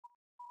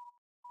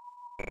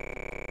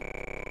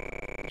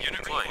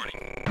Unit reporting.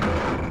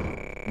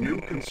 New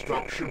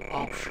construction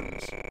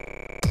options.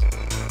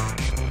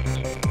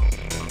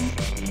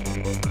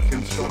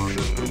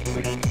 Construction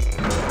complete.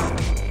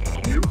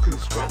 New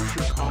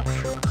construction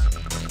options.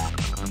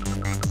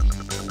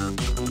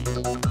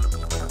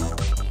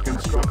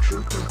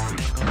 Construction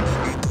complete.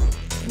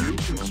 New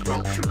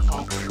construction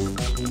options.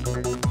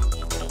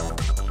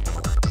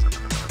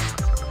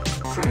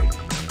 Train.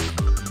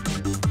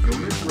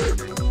 Unit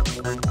ready.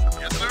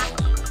 Yes, sir.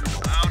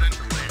 Loud and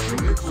clear.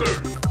 Unit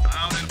ready.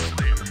 Loud and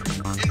clear.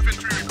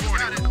 Infantry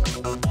reporting.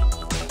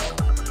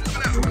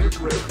 Moving out. Unit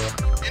ready.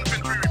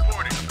 Infantry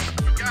reporting.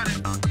 You got it.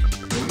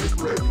 Unit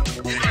ready.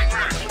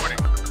 Infantry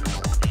reporting.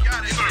 You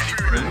got it.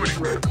 Infantry Unit reporting.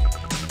 ready.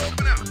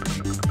 Moving out.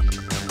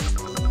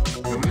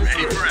 Unit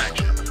Ready for ready.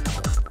 action.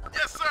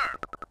 Yes, sir.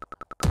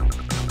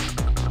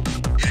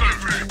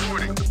 Infantry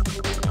reporting.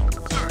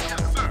 Sir,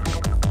 yes, sir.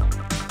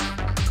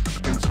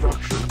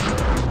 Construction.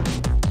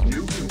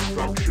 New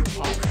construction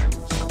options.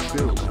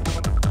 Build.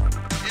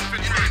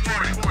 Infantry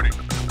reporting.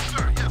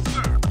 Sir, yes,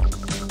 sir.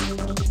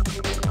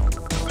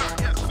 Sir,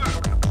 yes, sir.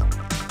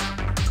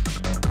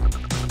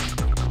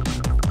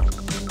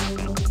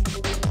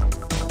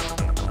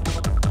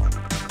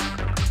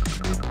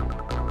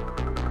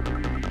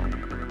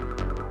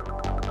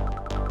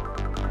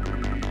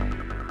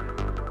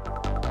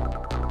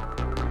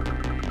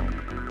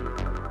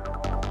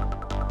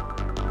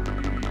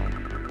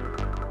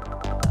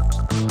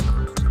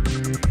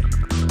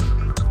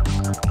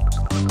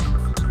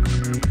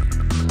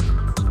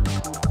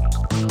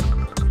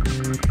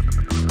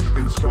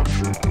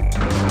 Construction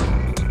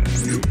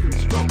complete. New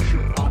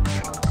construction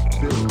options.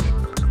 Build.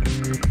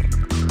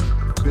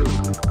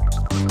 Build.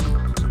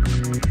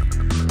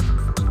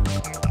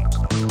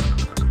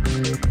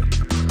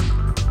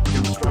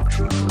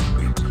 Construction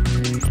complete.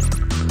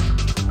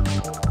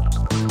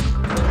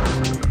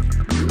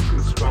 New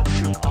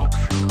construction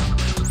options.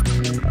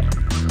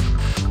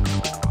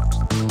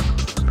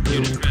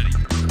 Unit ready.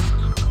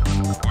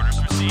 Orders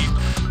received.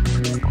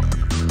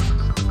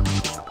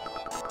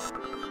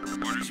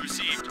 Orders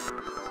received.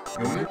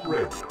 Unit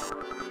ready.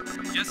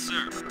 Yes,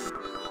 sir.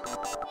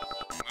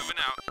 Moving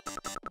out.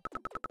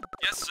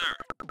 Yes, sir.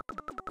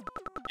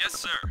 Yes,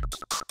 sir.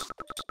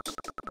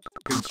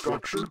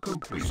 Construction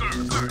complete. Sir,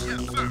 sir,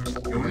 yes, sir.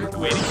 Unit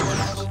Waiting ready.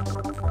 orders.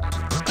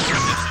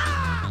 Yes, sir.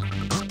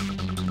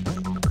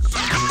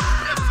 Sir,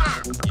 yes, sir.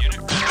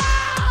 Unit ready.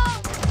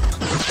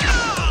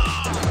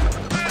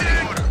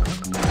 Waiting order.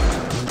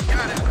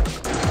 Got it.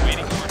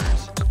 Waiting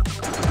orders.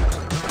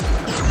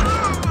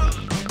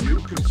 New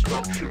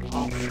construction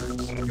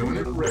options.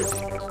 Unit ready.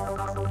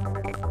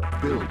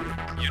 Building.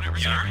 Unit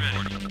ready.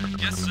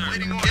 Yes, sir.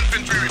 Waiting order.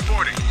 Infantry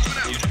reporting.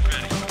 Unit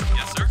ready.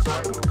 Yes, sir.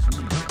 Silos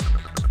needed.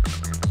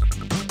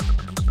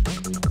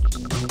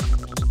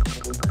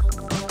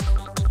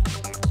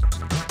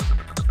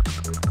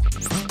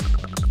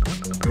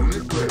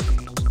 Unit ready.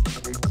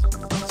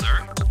 Sir?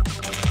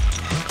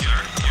 Sir,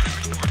 unit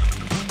reporting.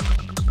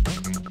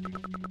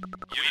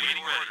 Unit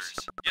orders.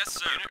 Yes,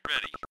 sir. Unit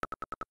ready.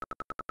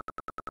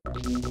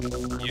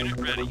 Unit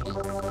ready.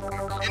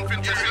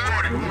 Infantry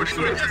reporting.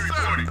 Unit Yes,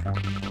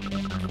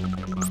 sir.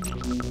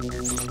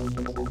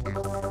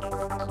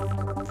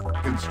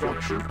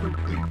 Construction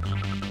complete.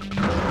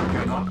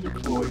 Cannot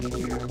deploy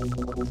here.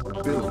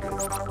 Building.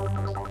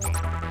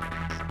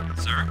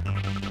 Sir?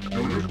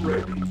 Unit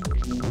ready.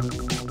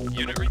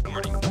 Unit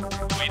reporting.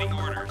 Waiting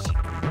orders.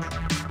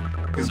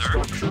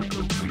 Construction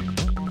complete.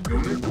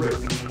 Unit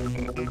ready.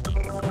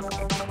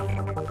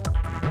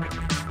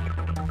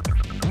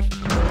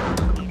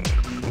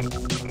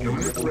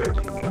 Unit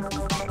ready.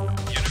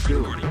 Unit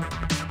reporting.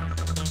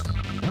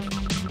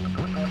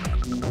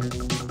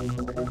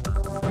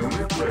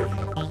 Unit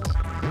ready.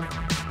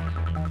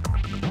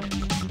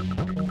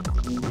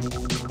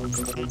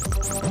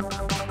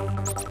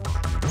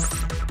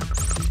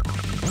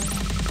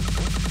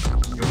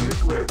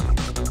 Unit ready.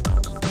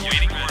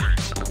 Waiting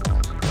orders.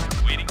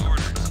 Waiting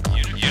orders.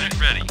 Unit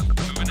ready.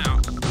 Moving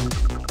out.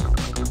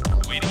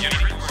 Waiting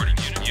unit reporting.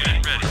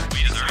 Unit ready.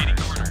 Waiting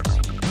orders.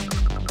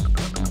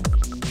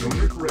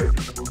 Unit ready.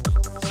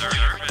 Sir,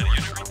 unit ready.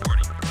 Unit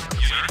reporting.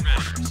 Unit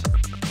orders.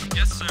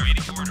 Yes, sir.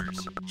 Waiting orders.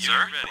 Sir,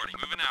 ready.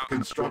 Moving out.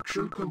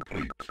 Construction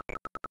complete.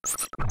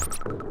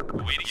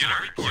 Waiting unit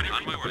reporting.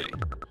 On my way.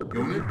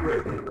 Unit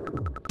ready.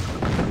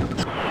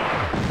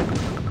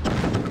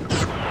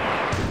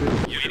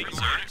 Waiting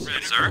sir.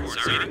 Ready. Sir.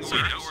 Waiting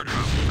order.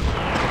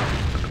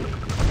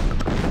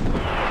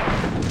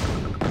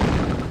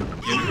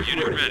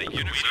 Unit ready.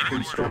 Unit ready.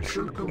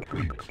 Construction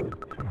complete.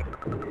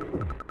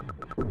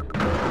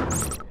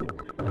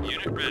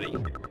 Unit ready.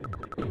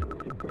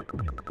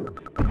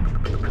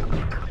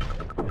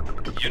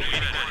 Unit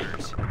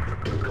orders.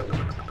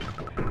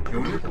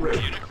 Unit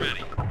ready. Unit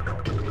ready.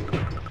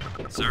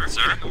 Sir.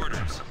 Waiting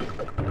orders.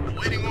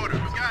 Waiting order.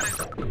 We got it.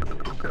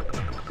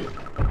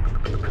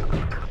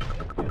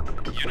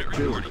 Unit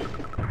reporting.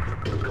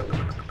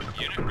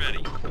 Unit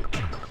ready.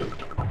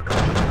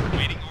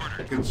 Waiting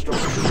order.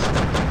 Construction.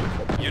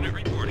 Unit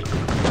reporting.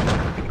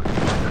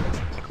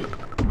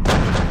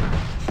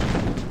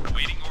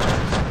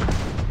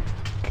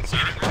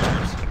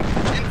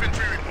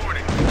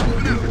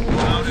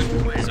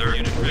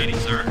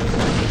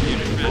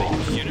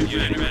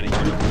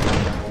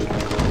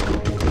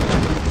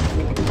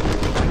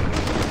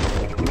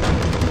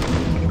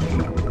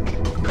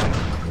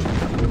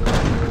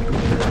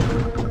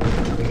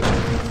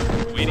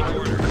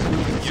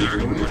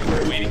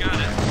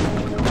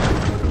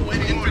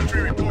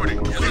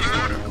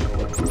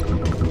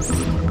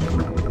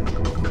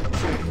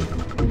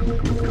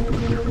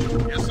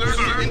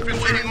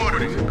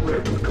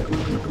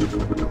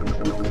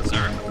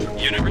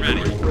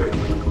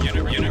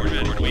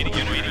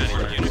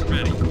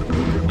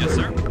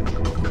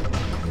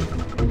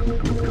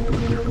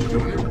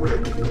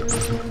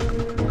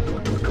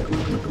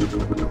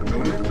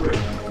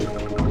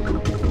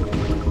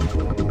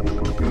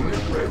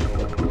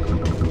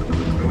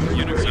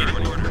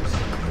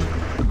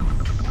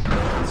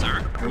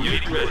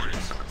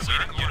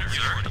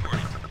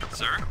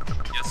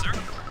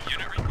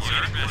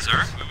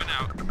 Sir, moving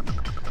out.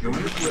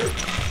 Unit ready.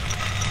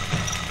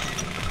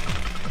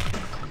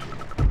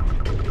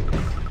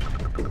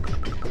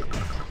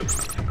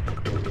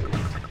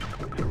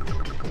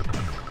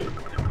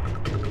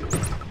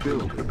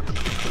 Building.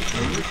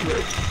 Unit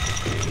ready.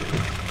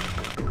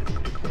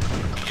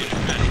 Unit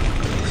ready.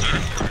 Sir,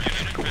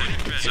 unit ready.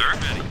 Sir,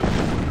 ready.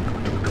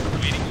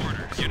 Waiting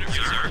orders. Unit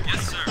ready. Sir,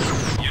 yes, sir.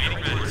 Unit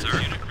ready, sir.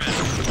 Unit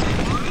ready.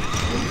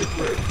 Unit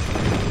ready.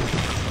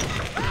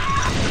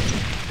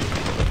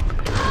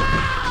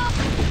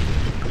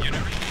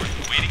 Unit reporting.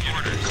 Waiting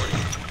orders.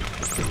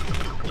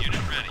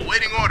 Unit ready.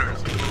 Awaiting orders.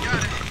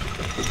 Got it.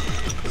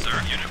 Sir,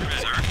 unit ready.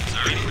 Sir,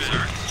 sir, waiting,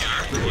 sir. Sir,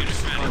 unit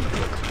ready.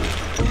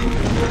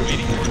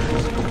 Waiting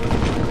orders.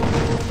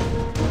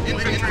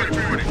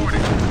 Infantry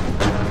reporting.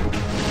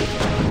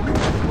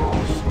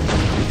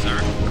 Sir,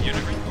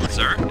 unit report.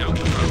 Sir, no.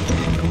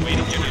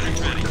 Waiting unit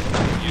ready.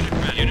 Unit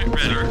ready. Unit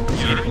ready.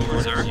 Unit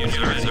report. Sir, unit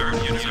ready. Sir,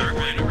 unit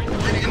ready.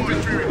 Waiting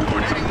infantry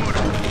report. Waiting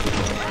order.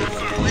 Yes,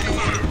 sir. Waiting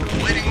order.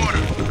 Waiting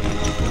order.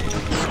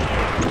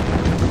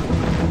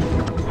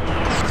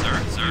 Sir,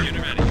 sir,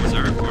 unit ready.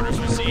 Sir, orders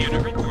received.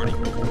 Unit reporting.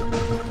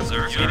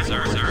 Sir, sir,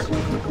 sir, sir.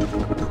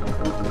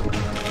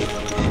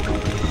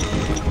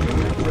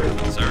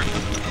 Sir.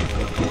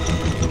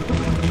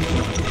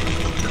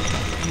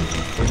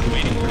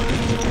 Waiting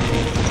orders.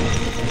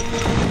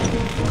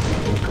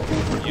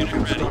 Unit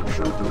ready.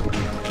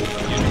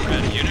 Unit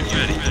ready. Unit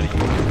ready. Ready.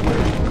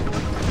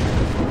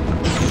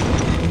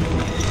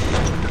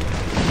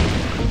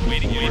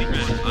 Waiting. Waiting.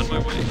 Ready. On my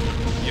way.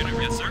 Unit.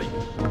 Yes, sir.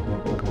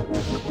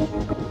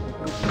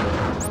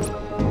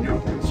 New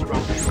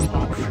construction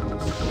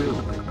options.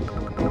 Building.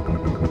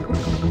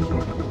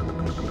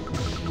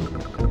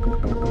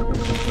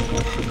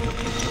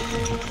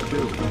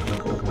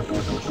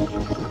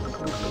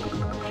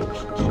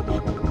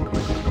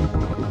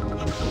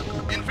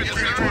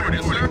 Infantry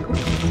reporting, sir.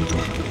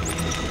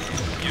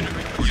 Unit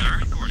report. Sir.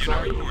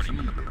 Unit reporting.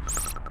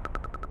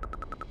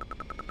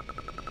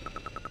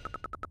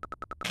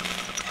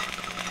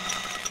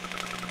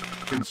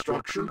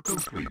 Construction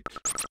complete.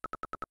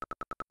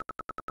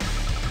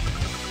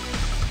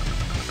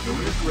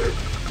 Unit ready.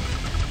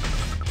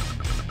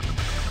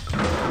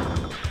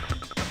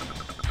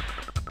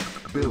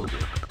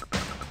 Building.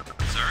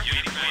 Sir,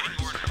 waiting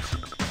orders.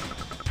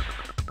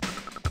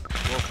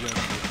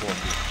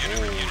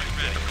 Unit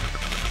ready.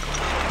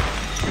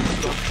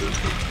 Construction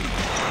complete.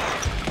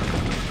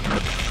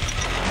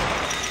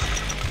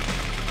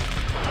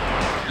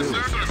 Yes,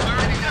 sir. Yes, sir.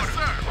 Yes,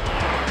 sir.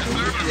 Yes,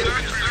 sir.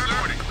 Yes, sir.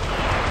 Reporting.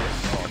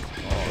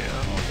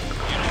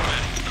 Unit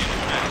ready.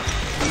 Unit ready.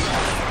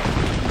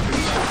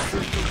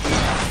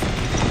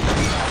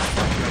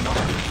 Cannot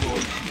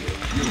deploy here.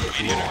 Unit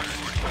Unit lost.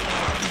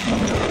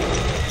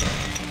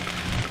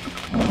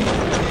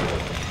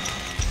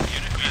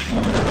 Unit ready.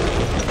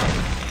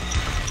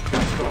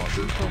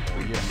 Construction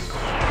complete.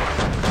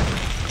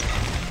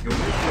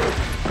 Unit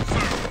ready.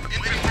 Sir.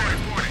 Infantry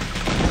reporting.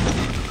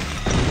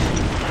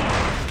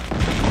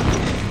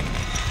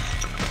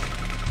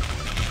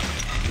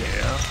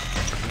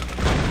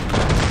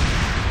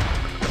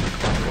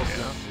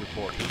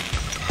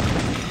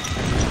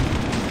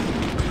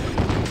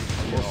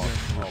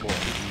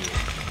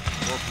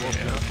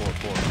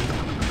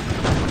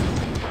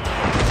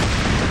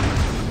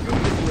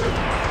 Unit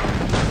ready.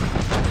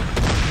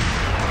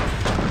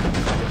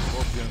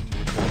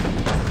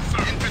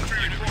 Sir. Infantry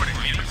reporting.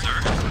 Waiting, sir.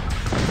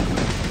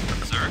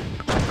 Sir.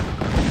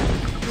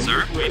 Sir,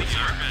 waiting,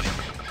 sir. Ready.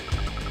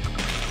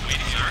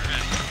 Waiting, sir.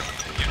 Ready.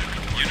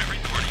 Unit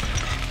reporting.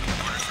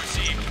 Orders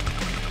received.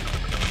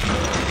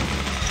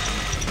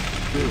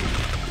 Building.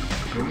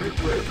 Unit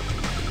ready.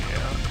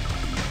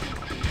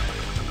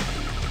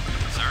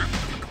 Sir.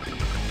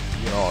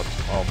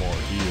 Armor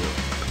here.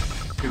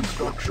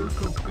 Construction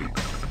complete.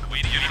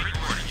 Waiting, unit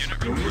reporting. Unit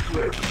reporting. Unit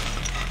ready.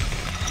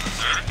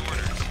 Sir,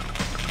 orders.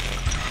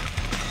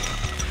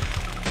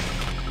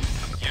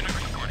 Unit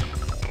reporting.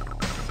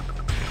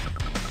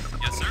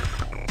 Yes, sir.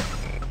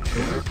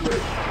 Unit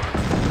ready.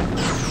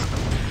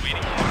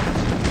 Waiting orders.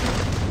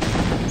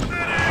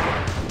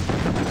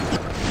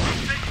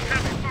 Taking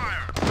heavy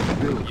fire.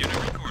 Building. Unit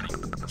reporting.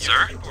 Sir,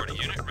 reporting.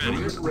 Unit ready.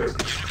 Unit ready.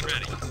 Unit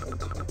ready.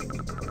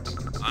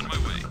 On my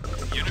way.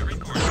 Unit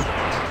reporting.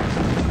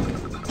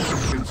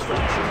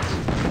 Construction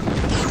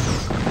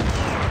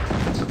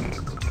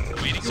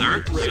Waiting, sir.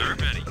 Unit ready. Sir,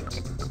 ready.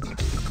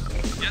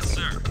 Yes,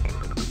 sir.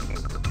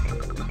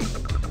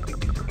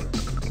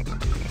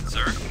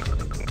 Sir.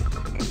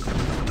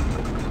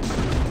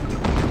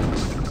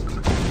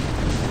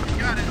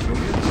 Got it.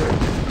 Unit ready.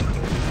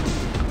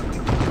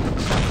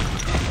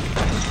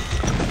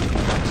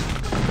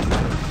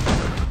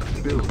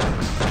 Building.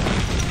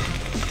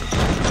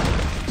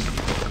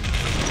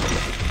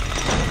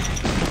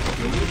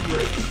 Unit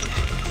ready.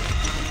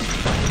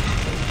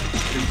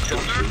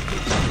 Construction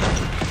complete.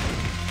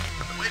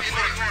 Waiting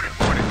infantry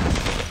reporting.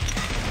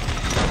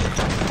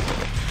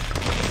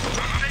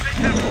 Taking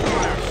heavy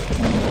fire.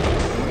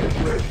 Unit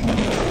ready.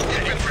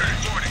 Infantry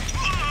reporting.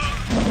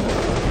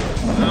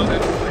 Now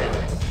then,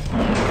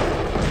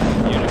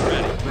 Unit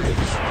ready.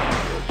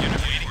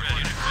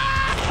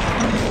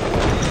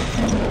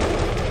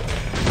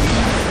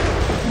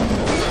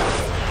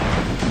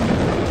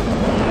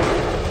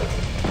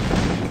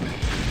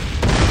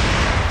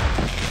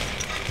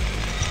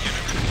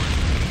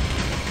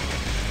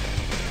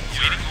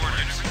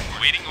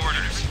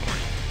 orders.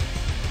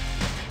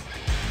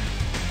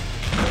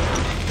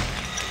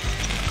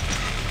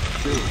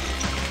 Build.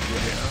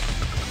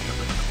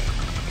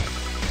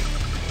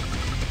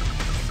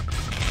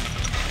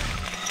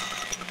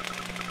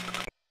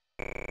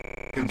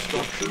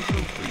 Construction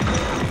complete.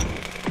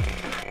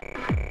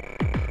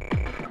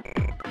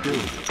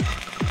 Build.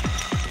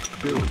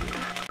 Build.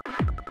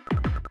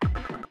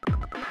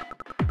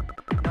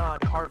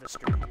 Nod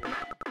harvester here.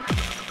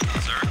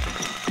 Sir?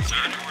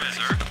 Sir?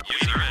 Sir?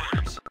 User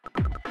orders.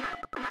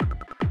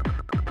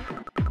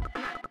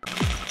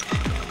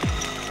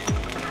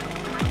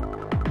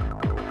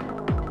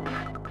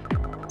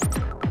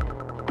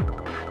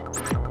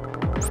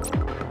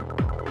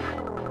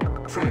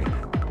 Training.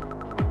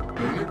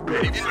 Unit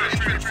ready.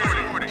 Infantry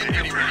reporting.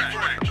 Infantry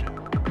reporting.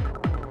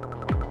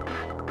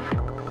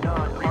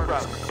 Nod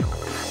harvester.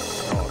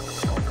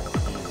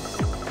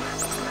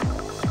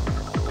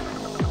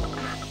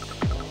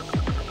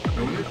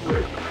 Unit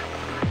ready.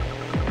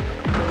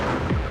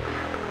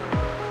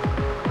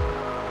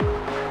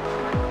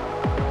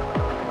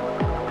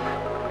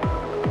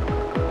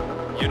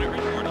 Unit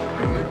reporting.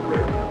 Unit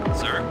ready.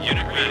 Sir?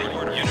 Unit ready.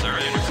 Unit, sir.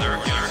 Unit, sir.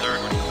 Unit, sir.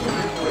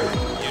 Unit ready.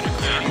 Unit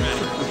ready.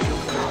 Ready.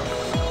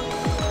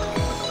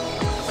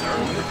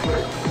 Unit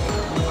ready.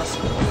 Yes,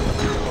 sir.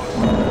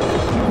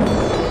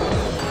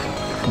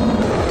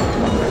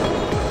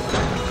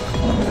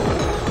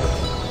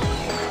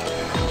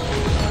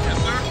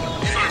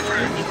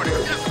 Infantry reporting.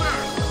 Yes, sir.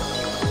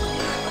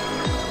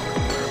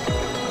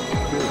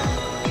 Build.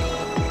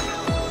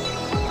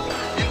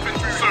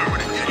 Infantry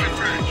reporting.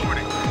 Infantry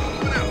reporting.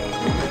 Moving out.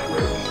 Unit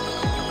ready.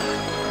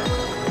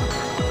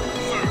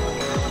 Sir.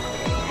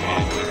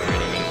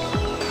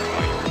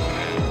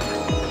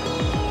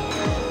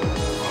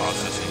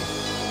 Processing.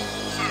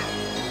 Sir.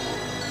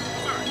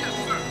 Sir, yes,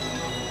 sir.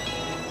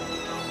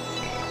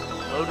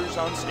 Loaders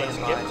on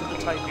standby. Get to the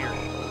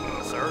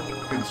Tiberian. Sir,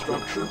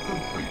 Construction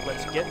complete.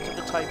 let's get to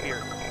the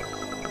Tiberian.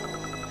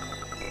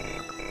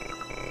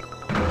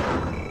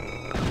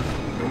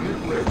 Unit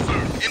ready. Sir.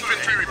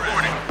 Infantry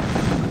reporting.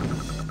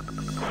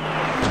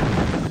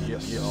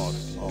 Yes.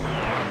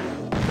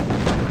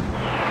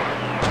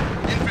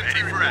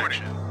 Infantry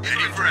reporting.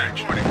 Ready for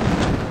action.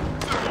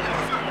 Sir, yes,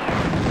 sir.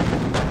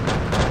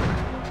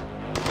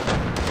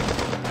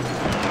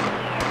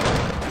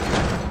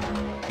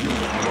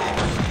 Unit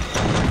lost.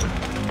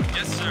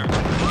 Yes, sir.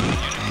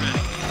 Unit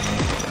ready.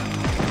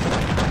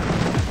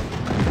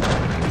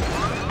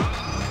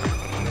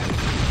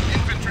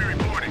 Infantry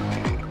reporting.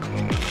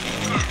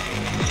 Sir.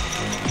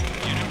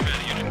 Unit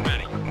ready. Unit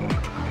ready.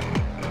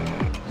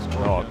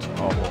 Not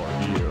our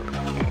here.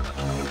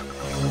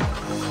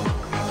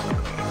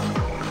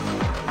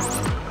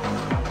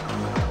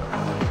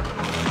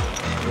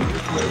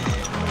 Unit ready.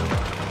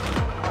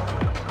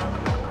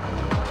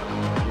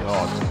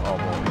 Not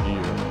our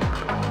here.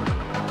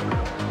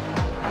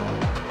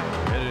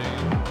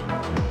 Heading.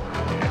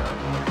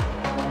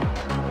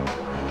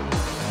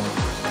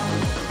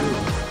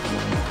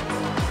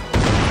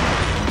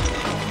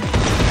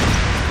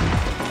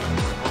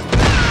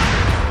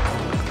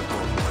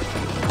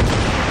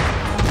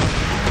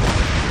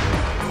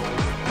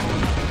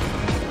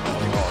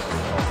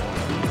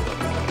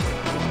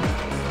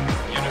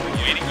 Unit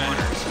waiting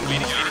orders.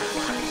 Waiting orders.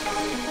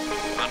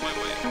 On my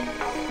way.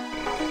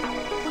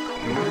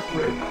 Unit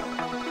ready.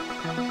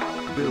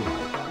 Build.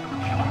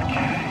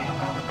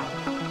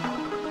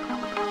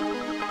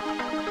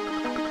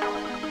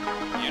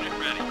 Unit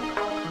ready.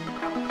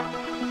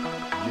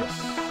 Yes.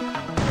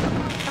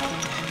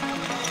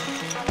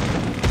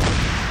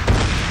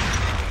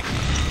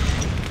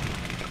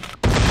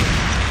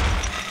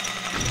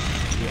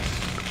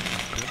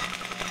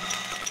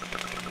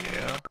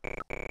 Yeah.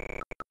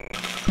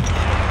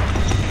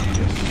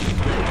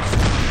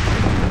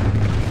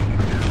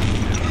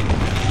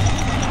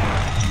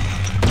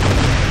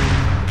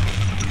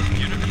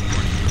 Unit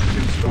reporting.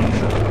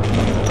 Construction.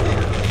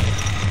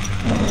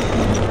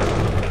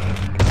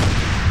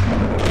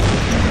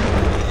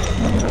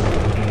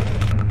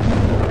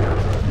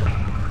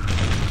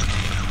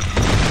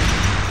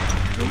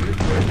 Unit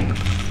ready.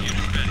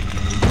 Unit ready.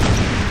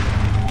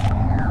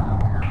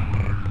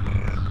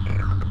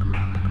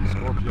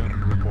 Scorpion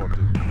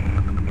reported.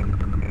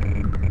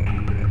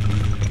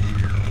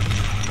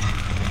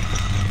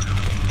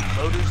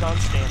 Loaders on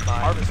standby.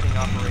 Harvesting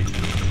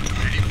operation.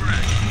 Ready for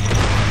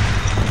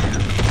action.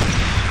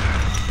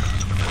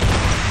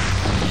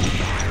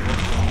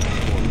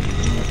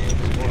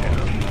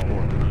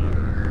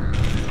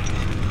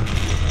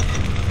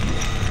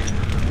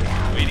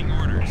 Waiting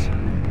orders.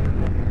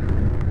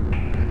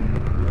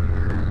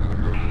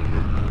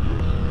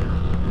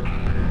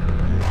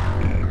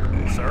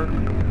 Sir,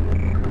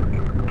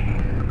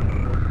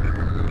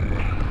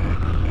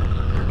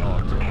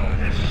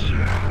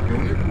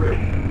 Unit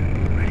ready.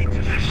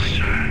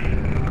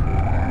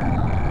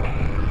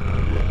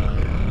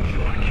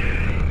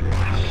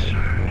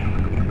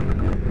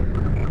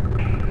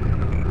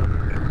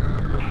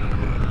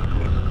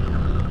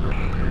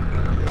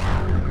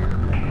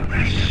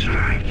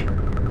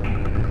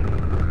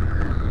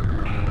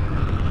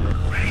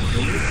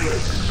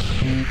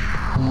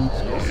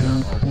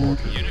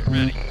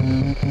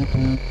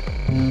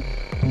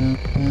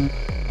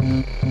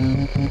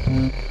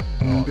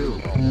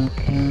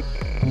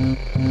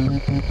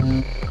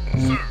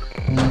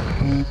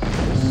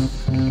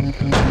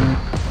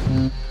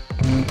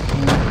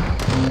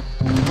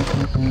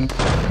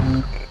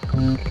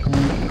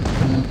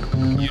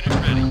 Unit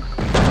ready.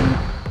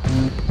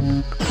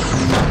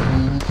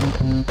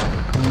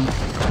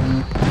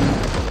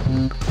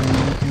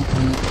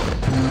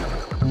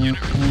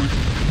 Unit reporting.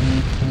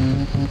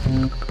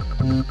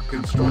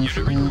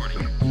 Construction Unit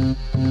reporting.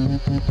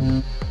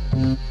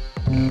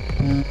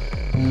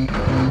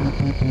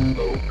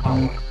 low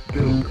power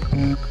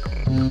building.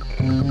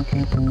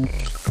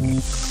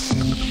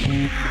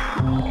 Construction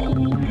complete.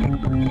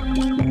 Building.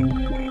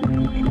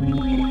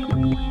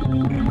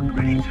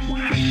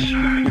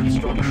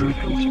 Construction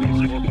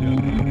complete.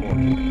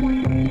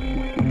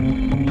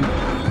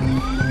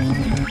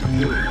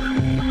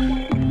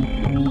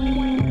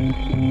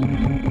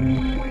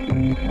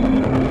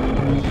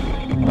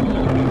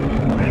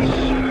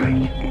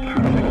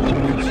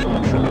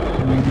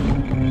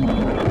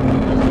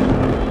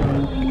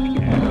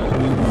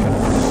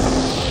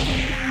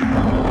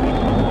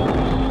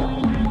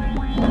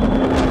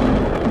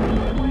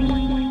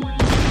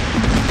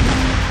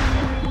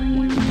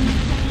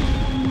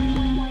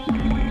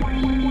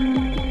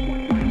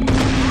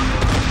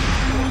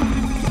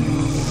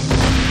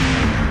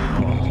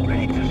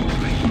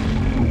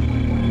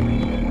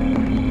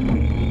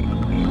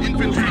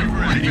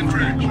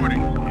 Infantry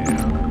reporting.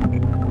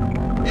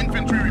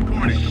 Infantry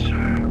reporting.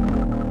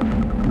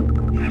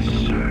 Yes,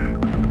 sir.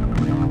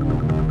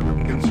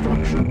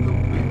 Construction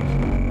complete.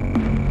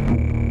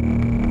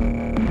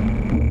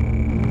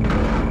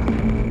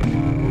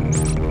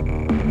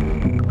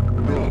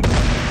 Building.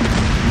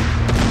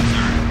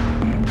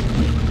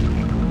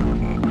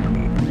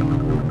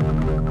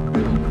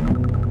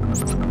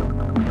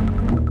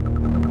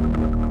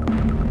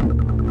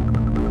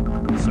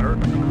 Sir?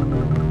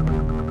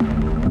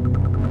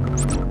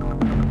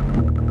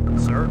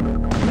 Sir?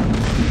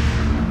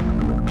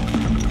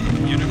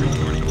 Unit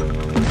reporting.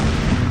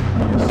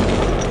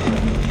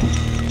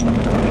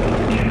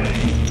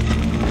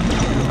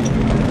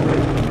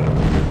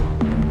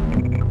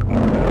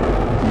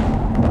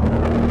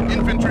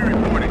 Infantry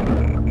reporting.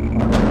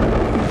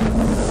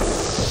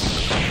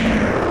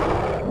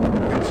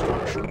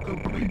 Construction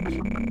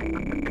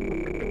complete.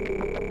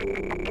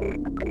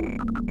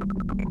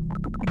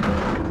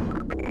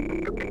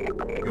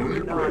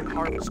 Unit ready.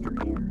 Harvester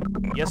here.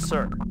 Yes,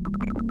 sir.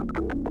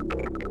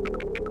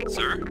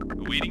 Sir,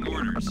 awaiting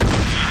orders.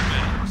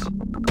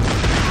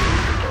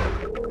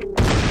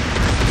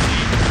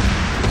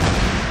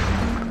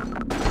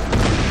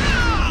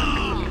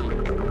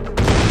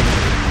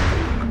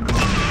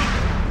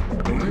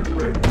 Unit readiness. Unit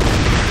ready.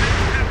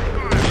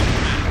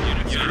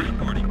 Unit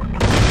reporting.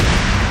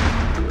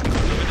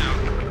 Moving out.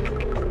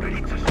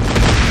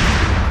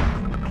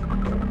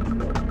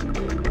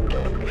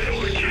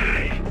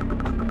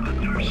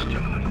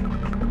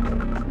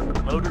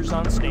 Motors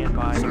on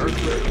standby. Sir?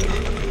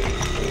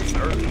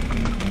 Sir?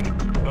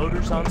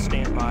 Motors on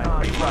standby.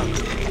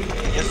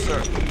 Yes,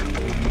 sir.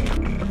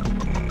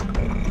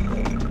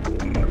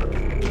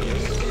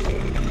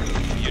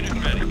 Unit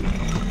ready.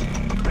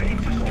 Unit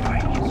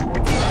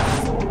ready.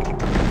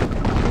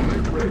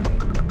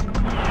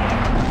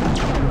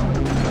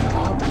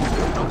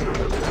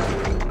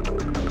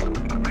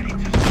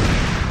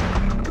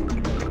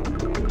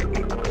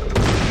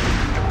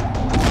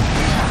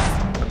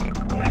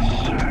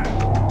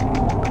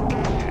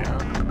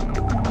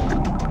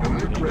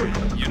 Unit ready.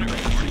 Unit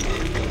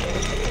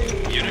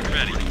reporting. Unit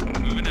ready.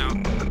 Moving out.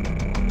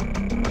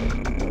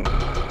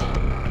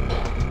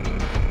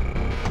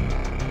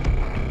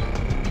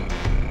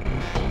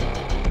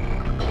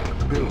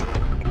 Building.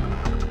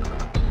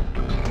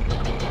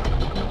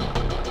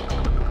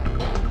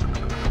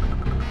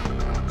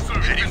 Sir,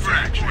 ready for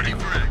action. Ready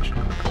for action.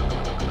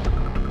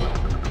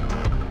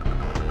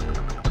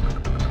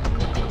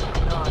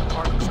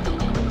 Non-harvester.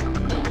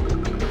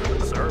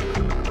 Sir?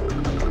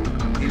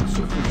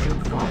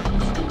 Insufficient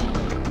funds.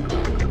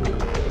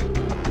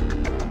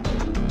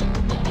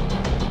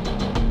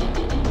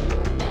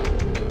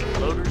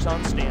 Loaders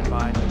on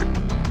standby.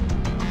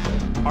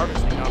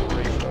 Harvesting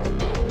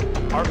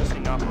operations.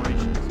 Harvesting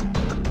operations.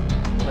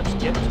 Let's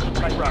get to the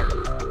typewriter.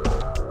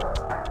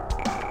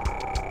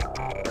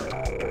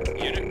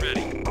 Unit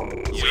ready.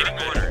 Waiting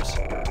orders.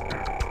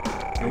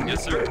 Unit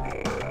Yes, sir. ready.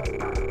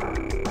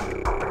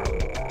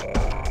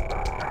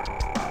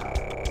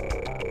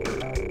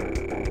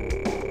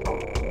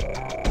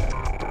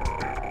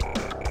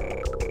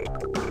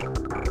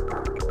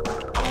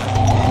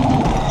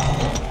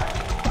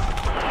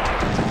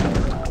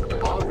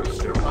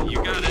 Harvester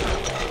You got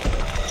it.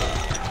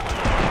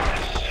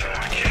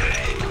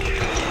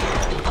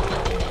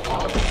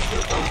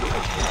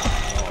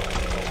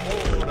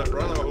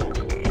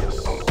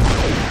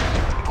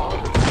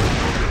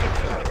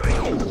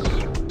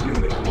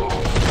 Unit lost.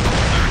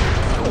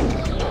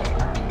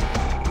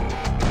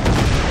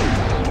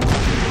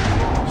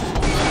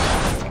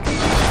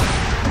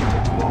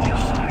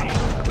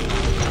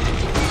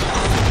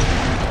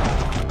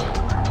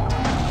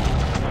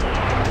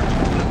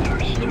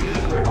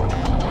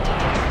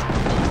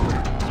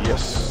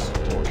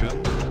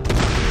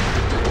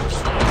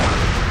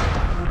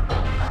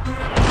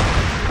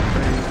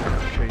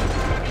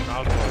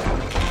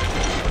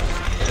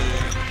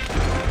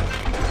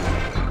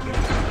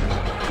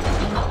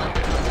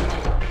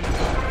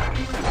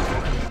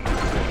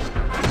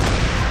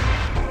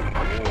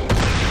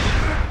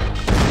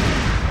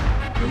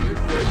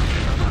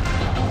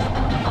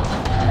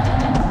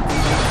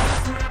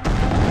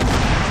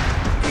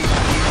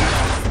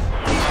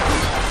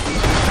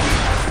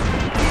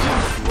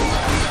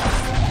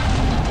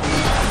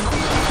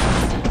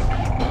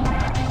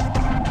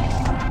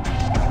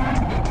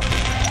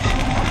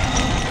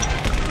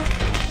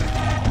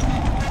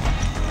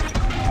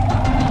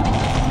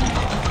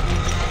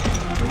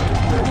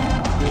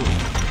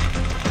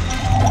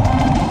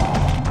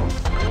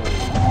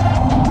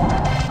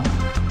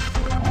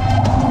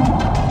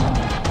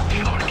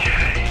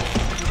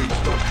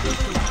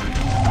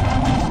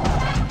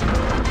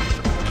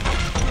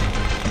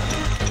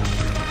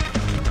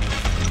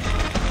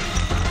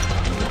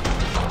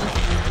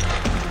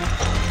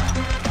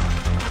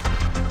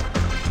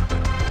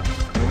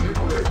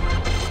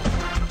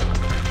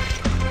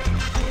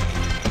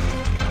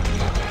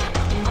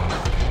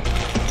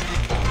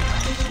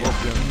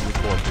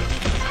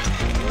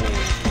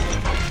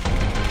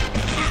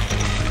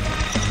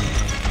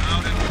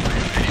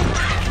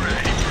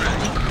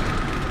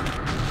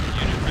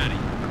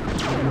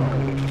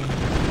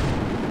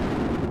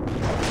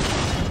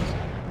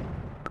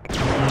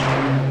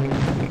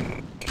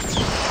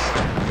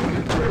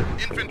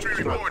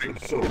 Infantry reporting.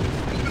 So,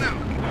 Moving out.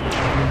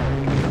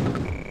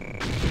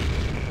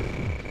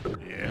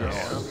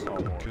 Yes.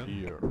 Almost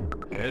here.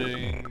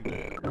 Heading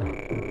there.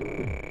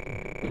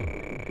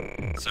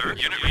 Sir,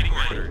 unit waiting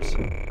orders.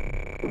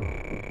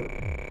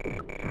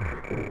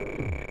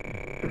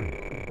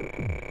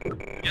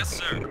 Yes,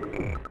 sir.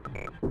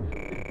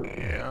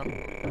 Yeah.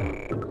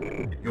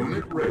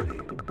 unit ready.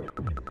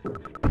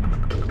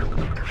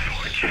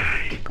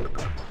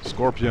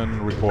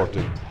 Scorpion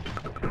reporting.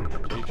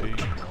 JJ.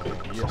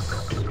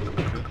 Yes.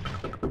 Good.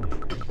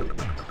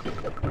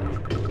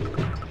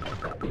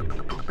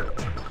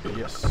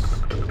 Yes.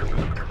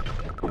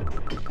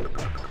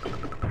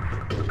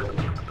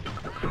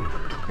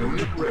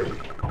 Unit ready.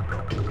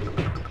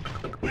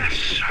 Yes,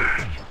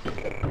 sir.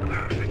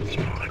 Perfect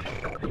spot.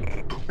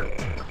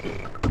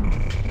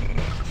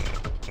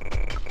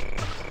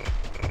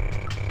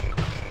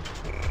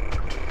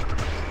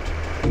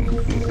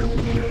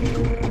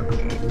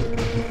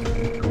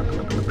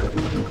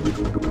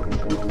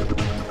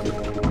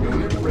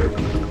 Unit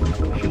ready.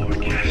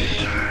 Yes,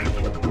 sir.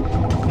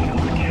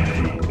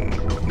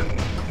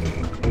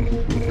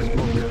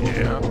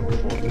 Yeah.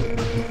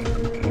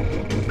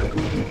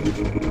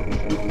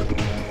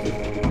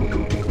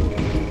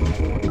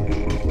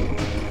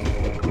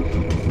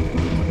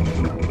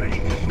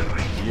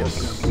 Yes.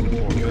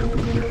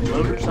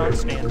 Loaders on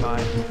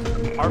standby.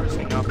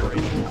 Harvesting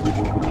operations.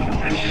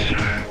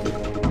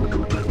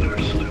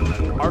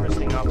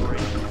 Harvesting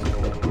operations.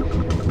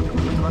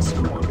 We must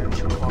wander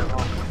too far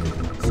off.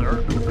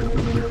 Sir?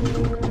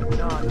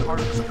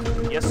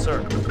 Non-harvesting. Yes,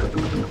 sir.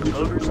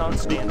 Loaders on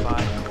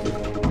standby.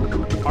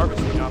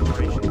 Harvesting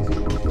operations.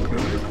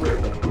 Unit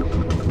ready.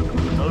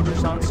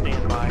 Loaders on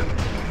standby.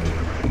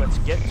 Let's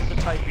get to the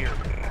Tiberium.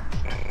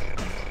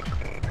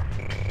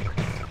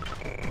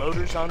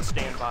 Loaders on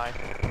standby.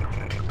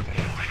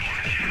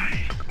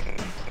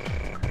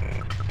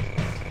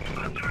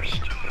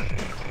 Understood.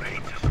 Ready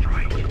to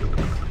strike.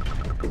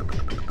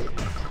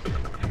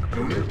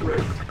 Unit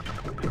ready.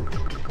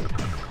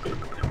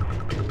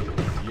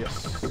 Yes.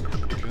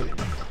 Good.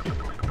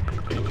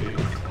 JJ.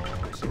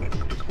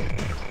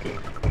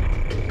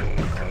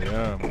 I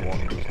am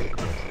one of those.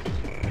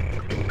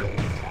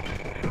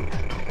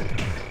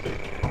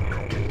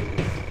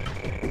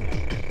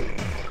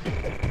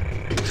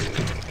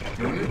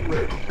 Unit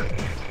ready.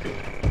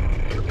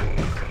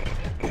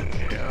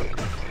 Yeah.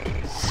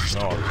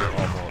 No, it's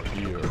almost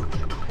here.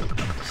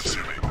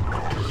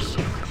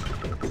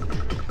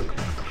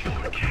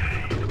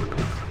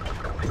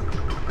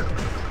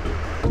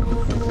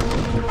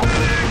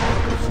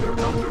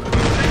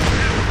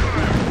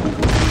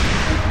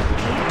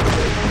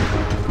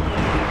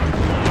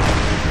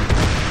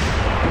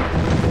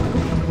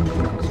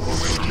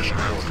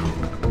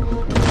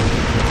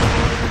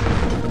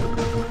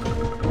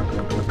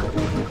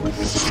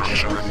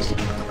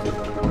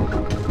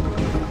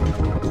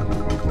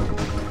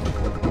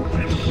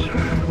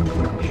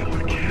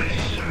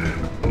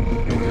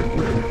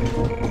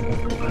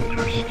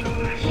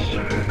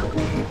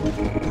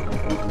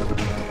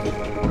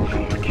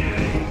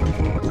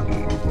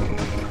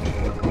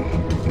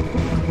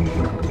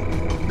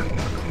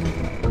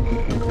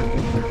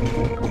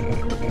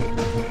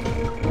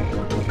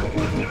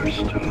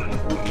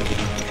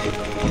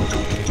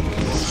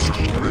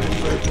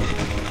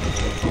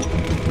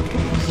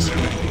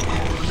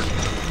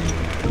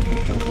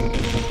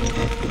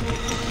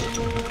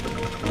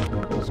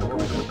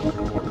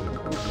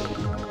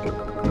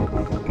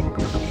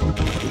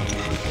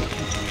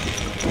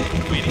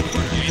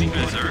 Waiting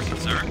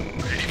orders, sir.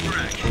 Ready for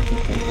action.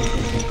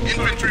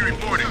 Infantry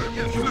reporting.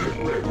 Yes, sir.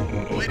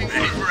 Waiting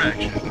ready for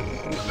action.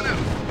 Moving out.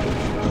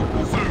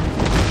 Sir.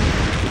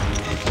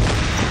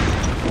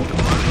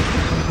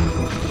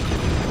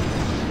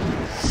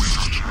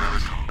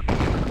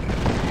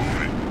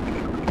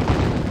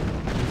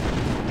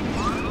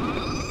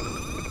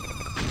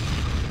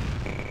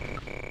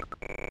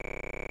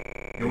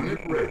 Unit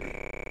ready.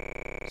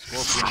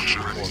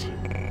 Scorpion reporting.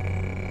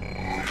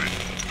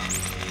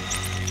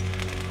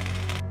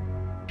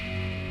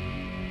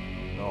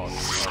 No,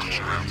 it's almost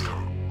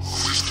here.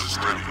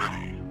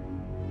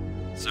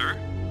 Sir?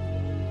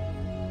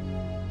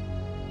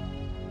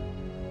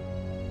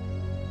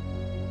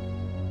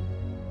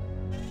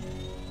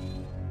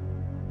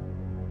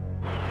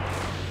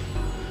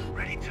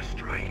 Ready to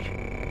strike.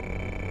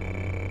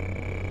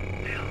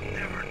 They'll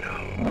never know.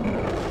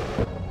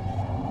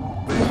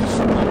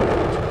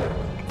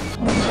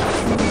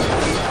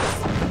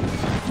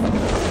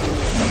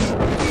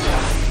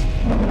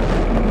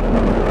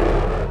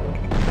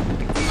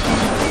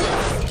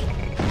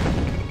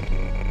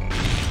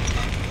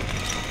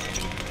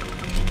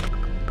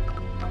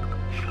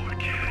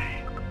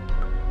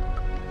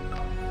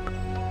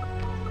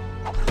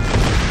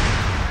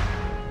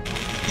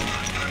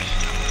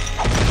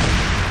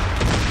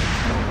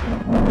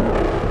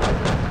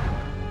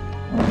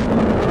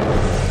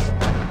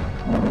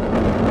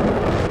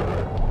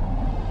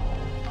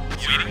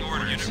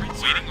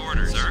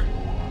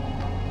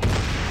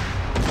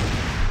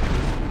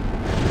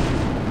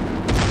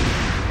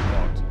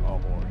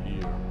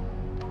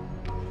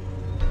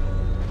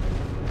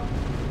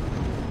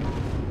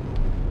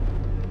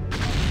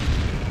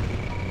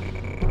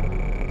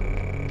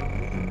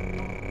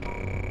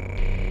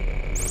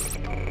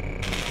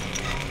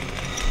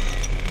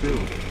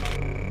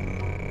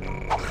 Building.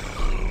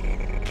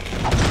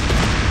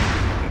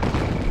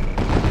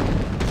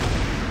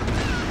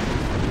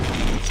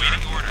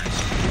 Waiting orders.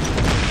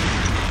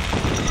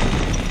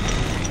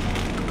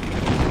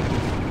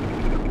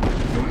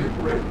 Unit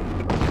ready.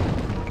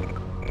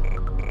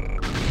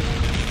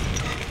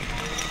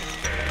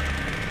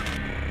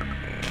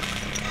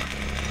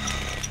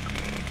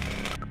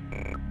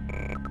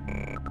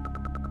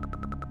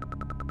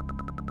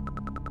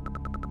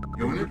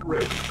 Unit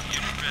ready.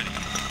 Unit ready.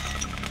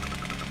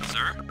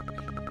 Sir?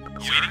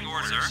 Waiting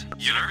orders. Sir?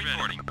 Unit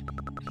reporting.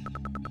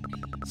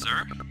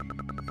 Sir?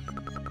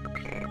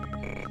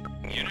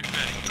 Unit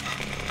ready.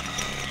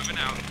 Moving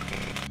out.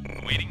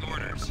 Awaiting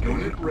orders.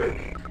 Unit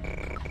ready.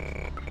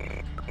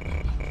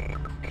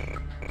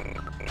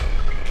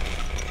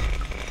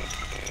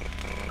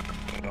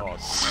 No,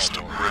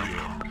 system ready.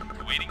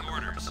 Awaiting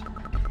orders.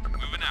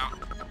 Moving out.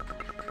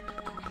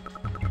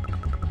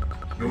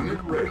 Unit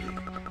ready.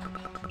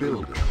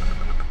 Building.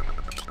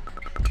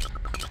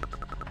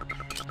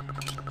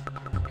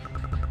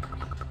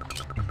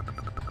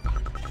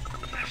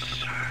 Yes,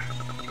 sir.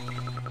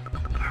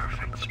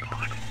 Perfect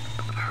spot.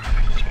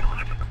 Perfect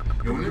spot.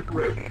 Unit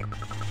ready.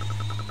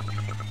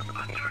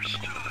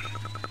 Understood.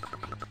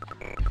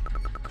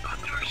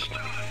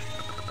 Understood.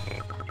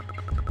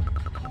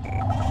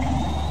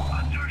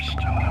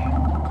 Understood.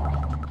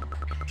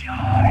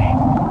 Die.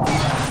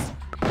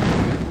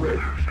 Unit ready.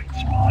 Perfect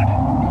spot.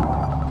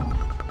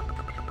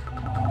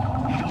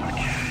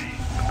 4K.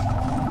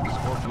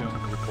 Scorpion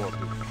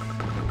reported.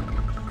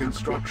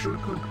 Construction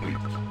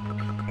complete.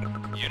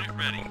 Unit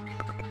ready.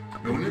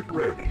 Unit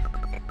ready.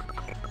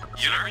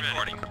 Unit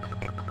reporting.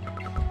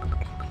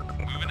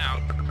 Moving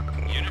out.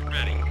 Unit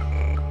ready.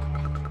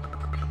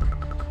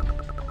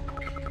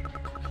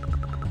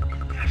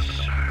 Yes,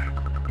 sir.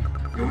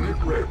 Unit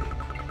ready.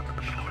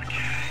 4K.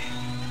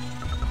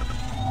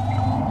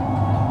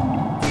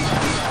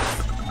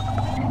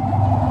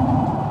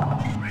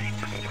 Ready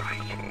to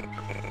strike.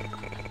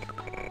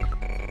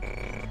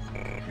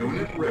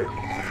 Unit ready.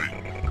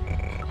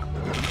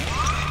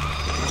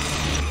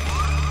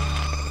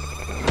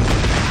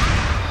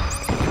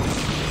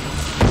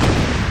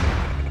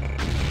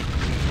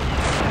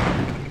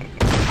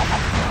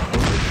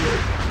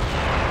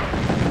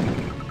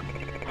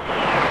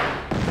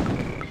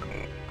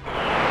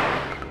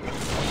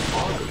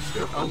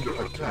 Harvester under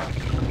attack.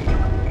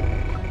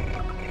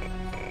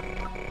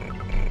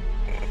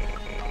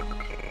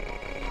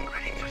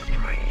 Ready to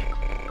strike.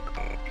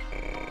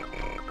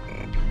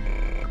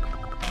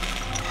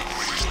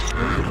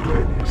 Unit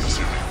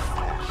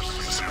ready.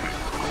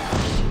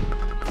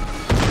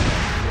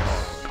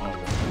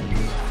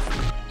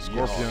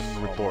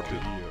 Scorpion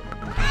reported.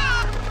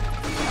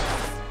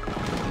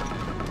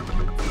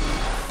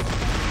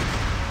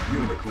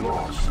 Unit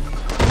lost.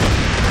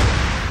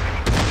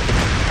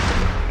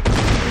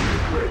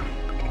 Unit ready.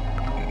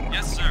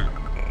 Yes, sir.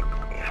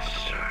 Yes,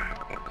 sir.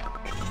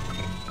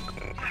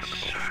 Yes,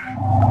 sir.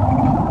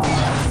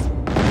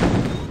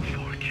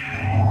 4K.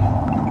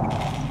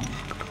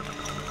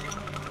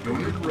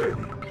 Unit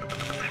ready.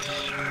 Yes,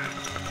 sir.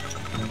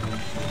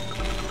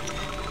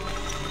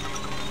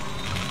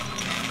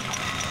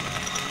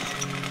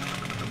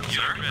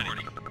 Unit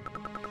ready.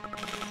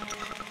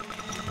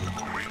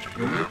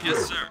 Unit Yes,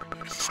 ready. sir.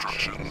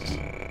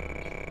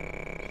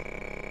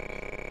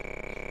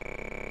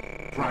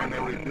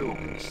 Primary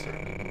building set.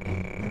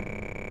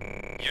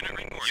 Unit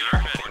report.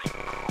 Unit ready.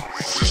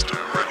 System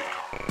ready.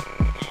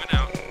 Moving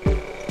out.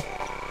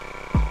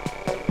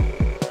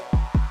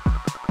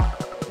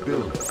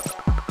 Building.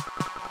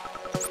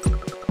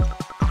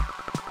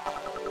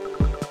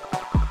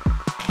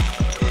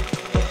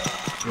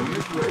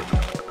 Unit ready.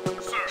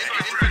 Sir,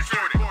 infantry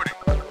reporting.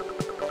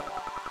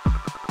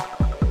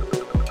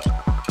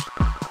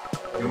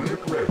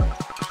 Unit ready.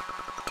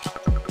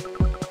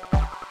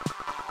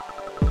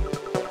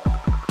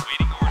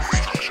 Waiting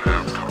orders.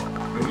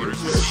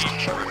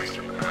 Unit ready.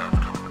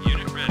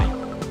 Unit ready.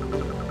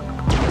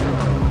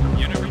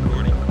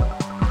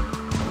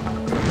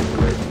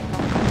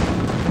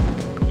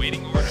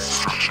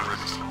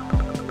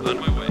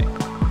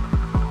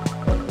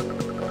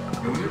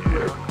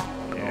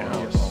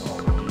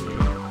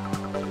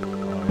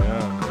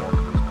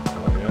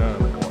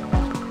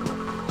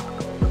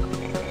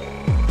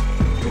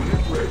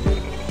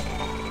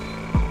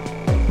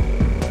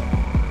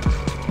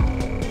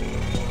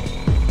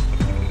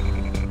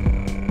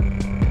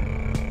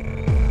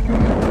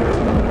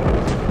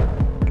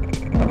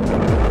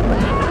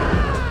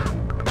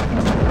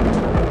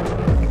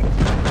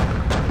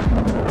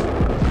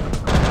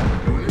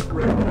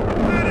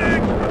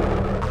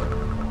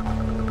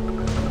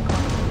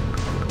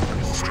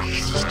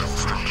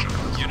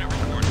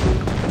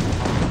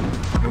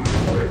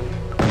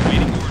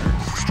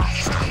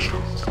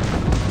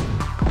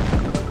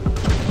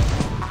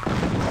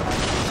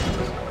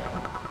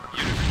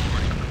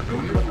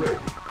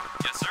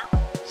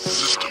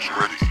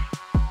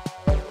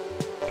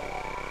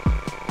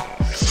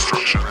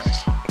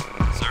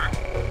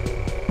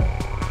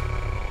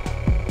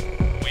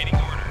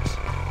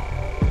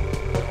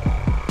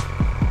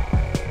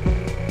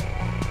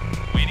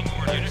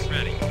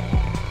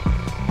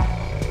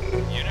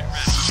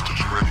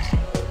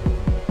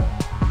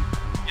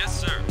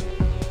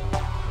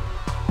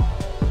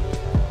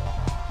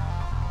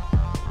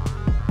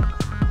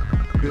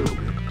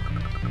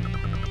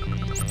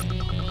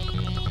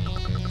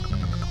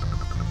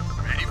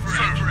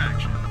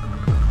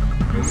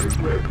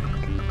 ready.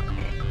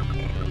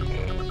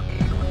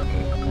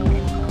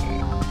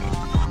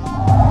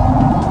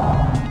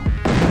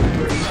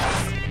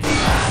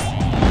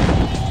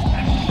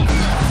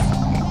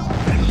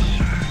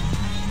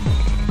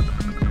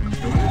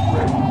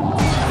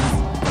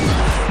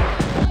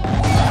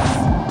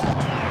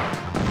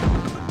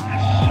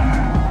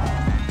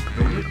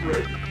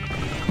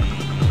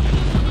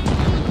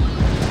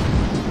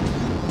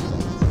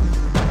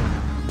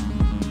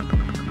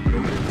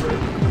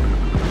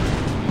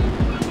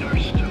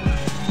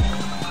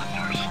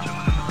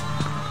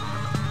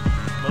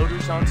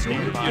 Motors on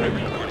standby. Unit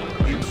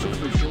reporting.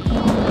 Insufficient.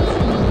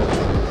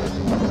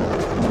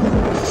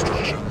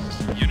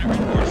 Unit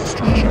reporting.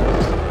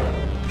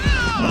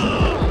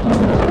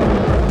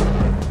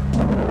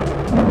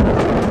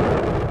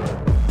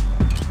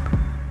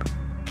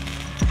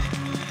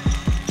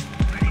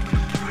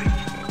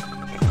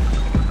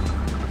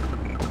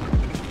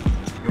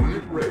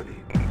 Unit ready.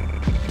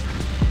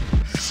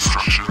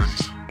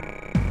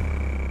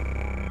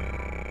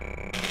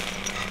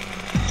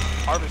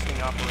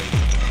 Harvesting operation.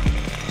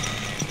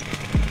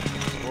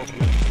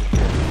 Scorpion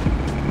reported.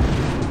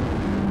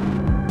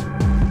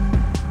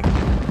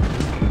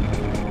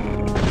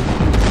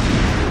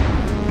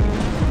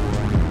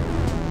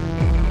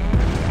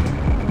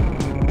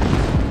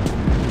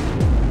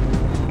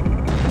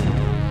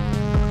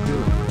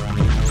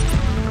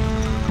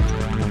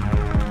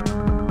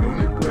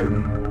 Unit ready.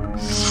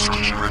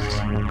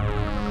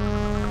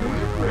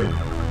 Unit ready.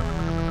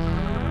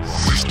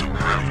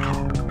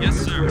 Yes,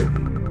 sir.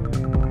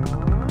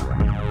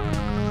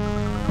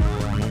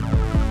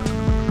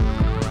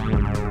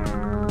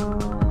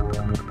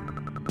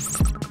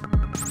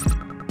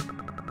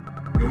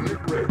 Unit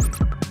ready.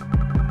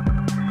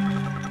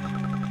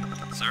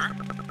 Sir?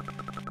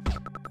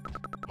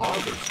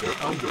 Harvester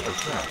under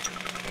attack.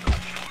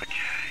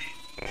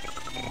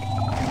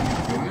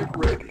 Unit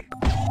ready.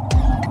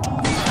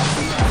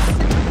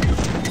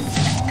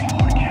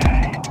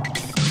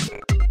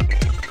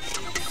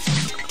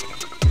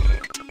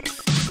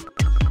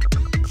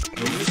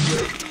 Unit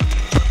ready.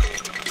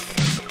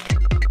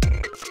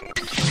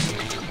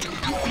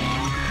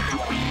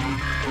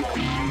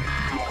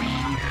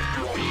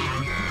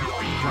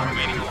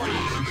 Waiting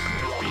orders.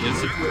 Yes,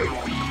 sir. Ready.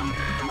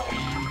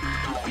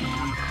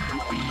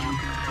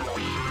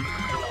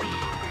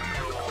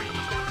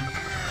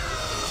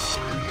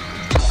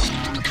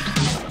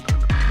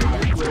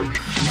 Unit ready.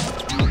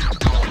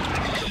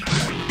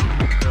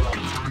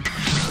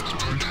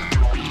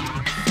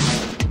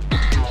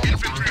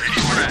 Infantry ready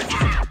for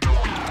action.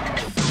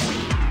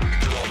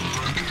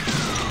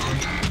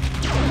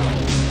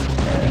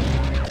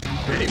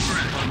 Ready for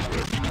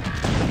action.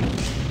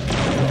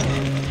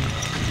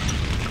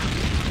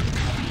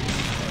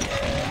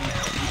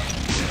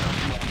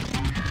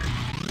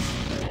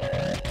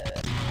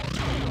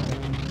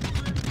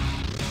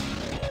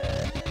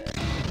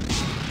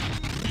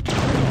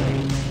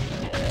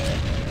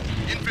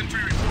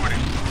 Infantry reporting.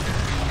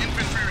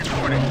 Infantry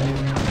reporting.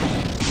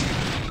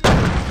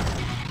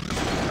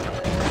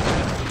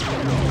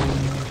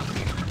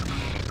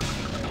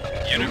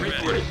 Unit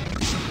reporting.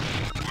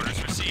 Orders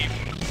received.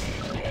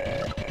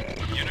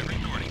 Unit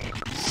reporting.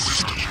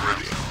 Unit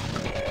ready.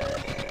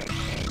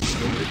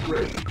 Unit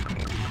ready.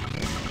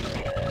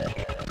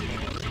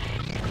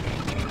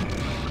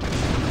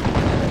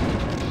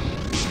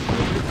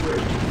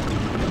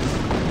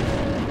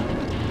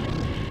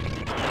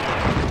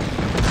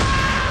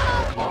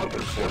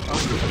 Harvester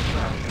under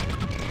attack.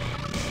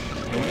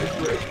 Unit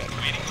ready.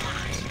 Waiting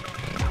orders.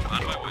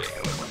 On my way.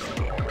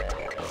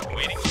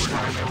 Waiting orders.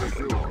 Primary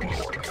buildings.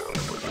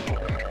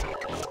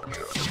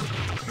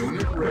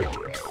 Unit ready.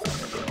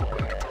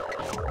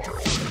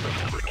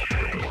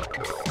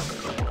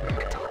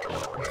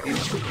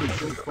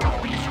 Insufficient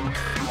funds.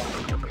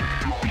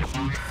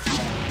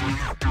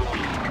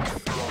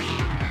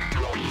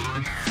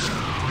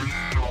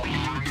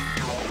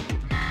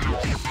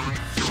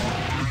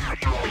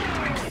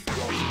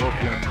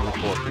 Scorpion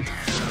reported.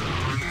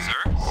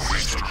 Sir?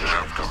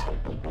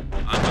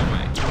 On my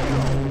way.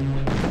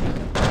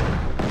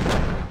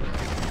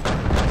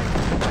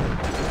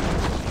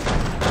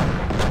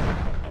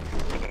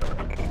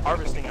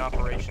 Harvesting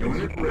operation.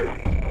 Unit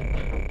ready.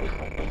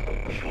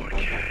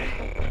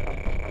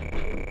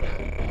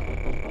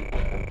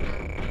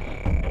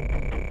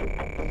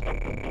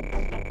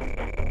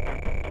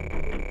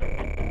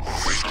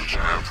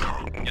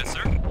 Yes,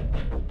 sir.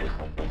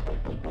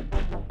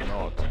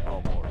 Not no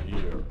more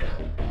here.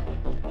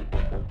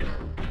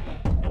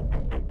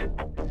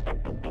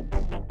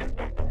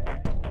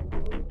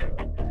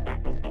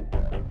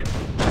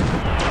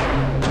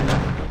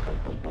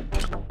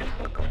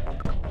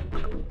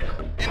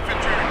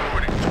 Infantry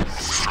reporting.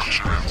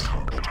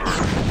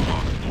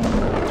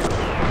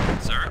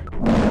 Sir?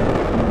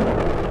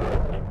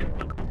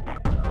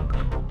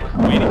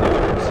 Waiting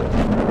orders.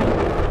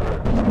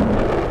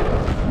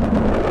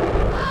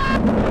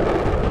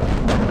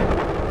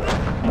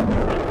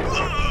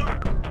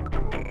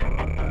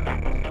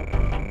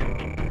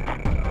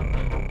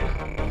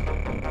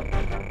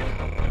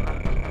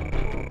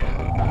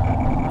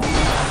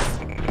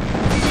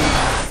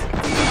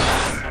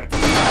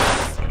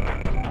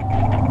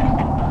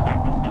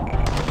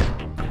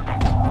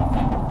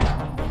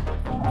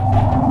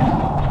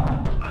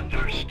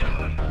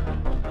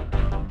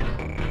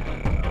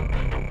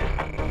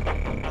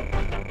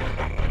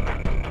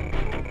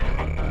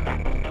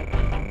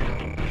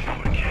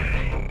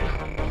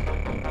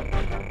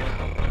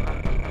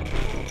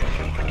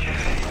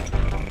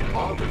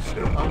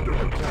 Harvester under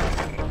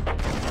attack.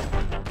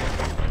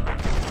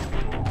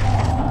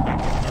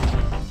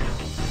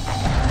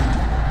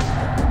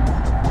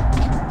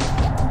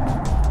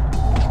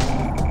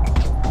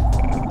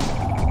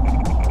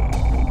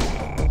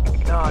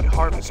 Nod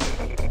harvester.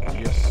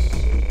 Yes.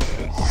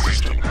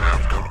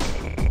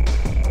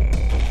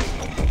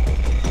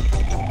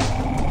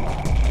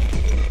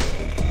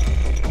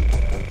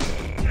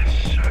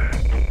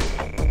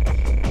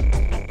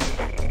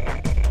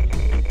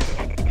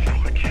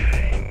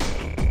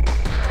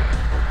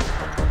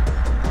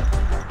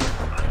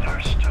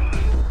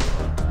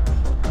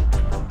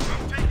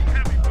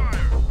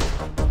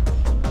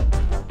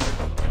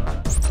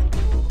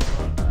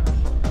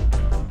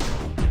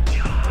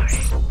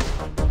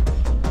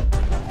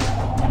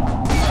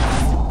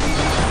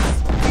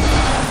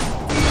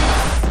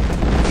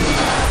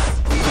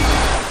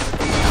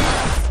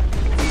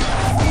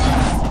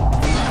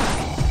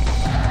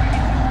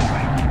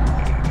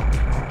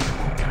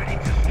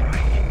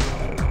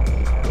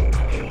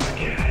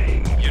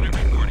 Unit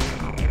reporting.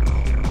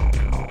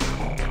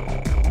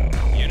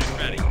 Unit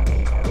ready.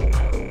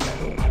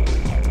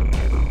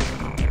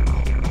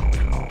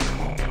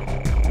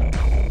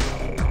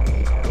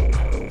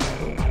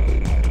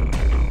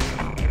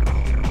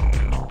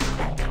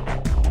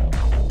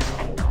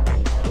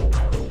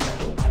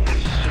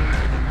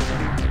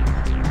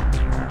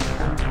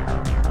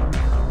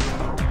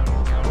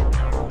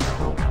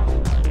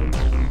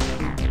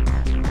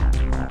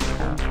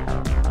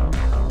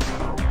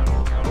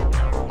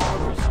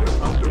 Harvester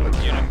under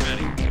attack. Unit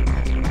ready.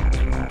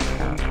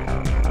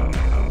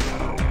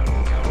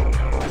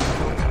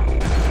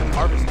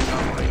 Harvesting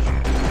operation.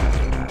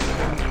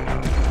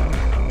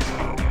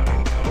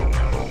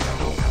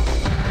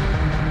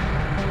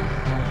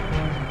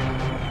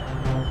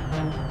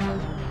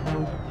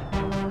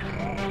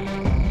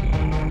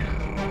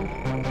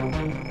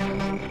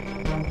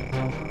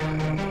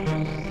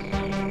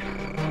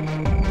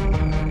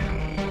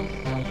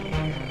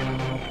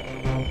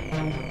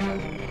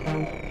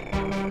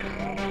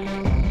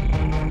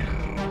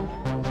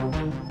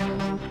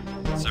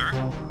 Sir?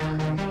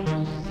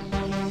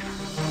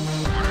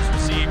 Orders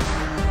received.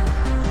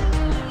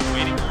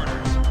 Waiting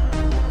orders.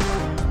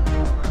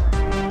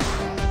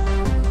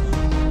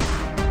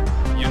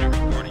 Unit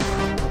reporting.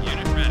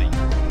 Unit ready.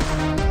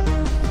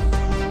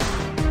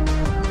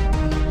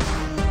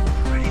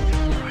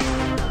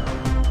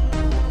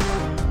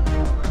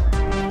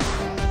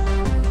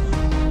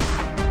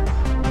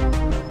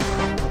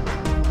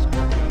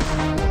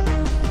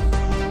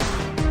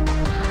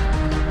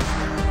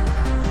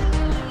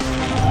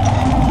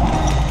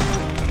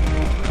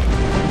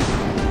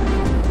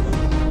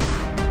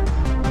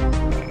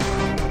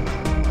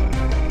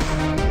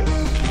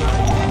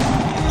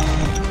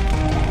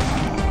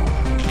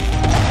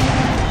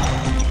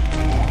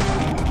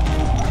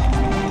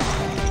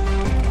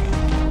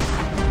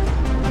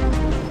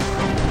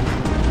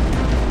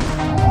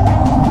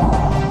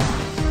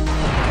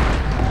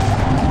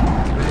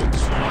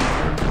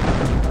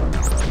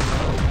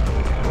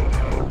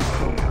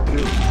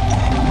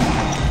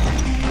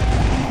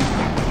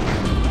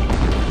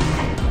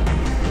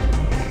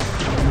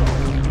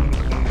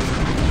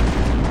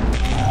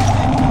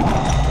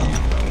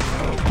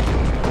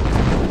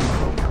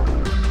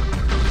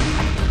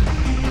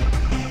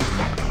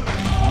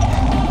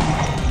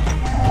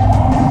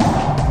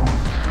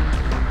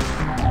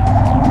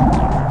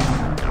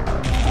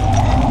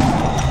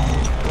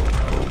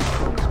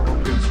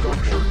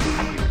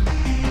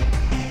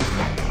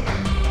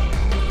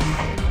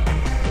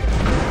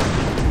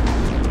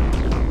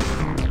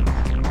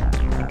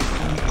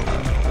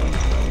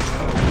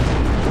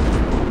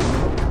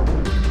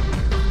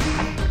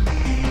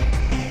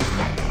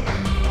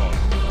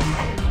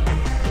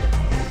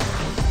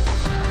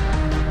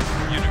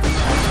 Unit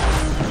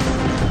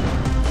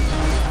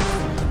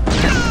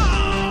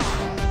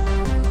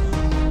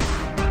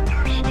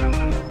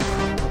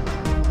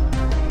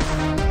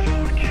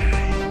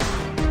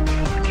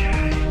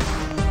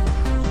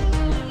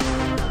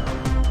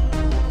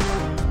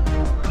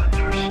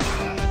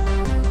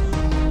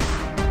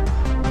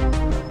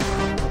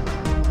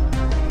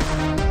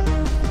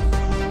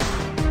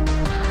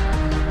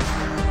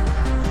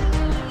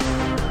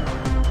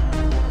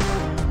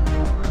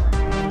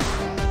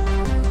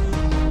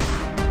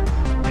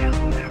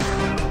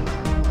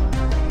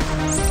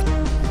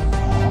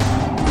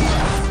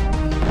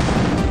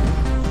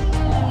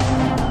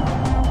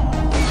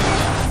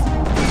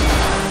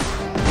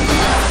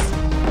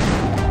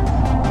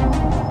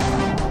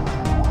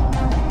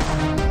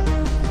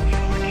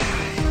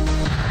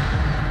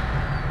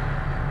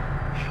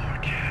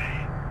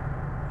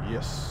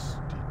Yes,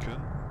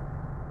 Deacon.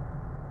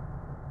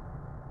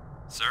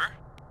 Sir?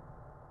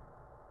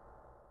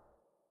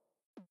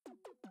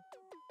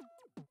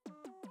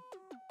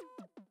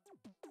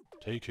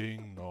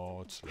 Taking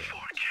notes.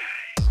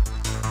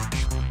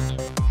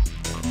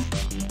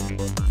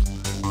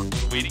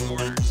 Waiting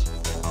orders.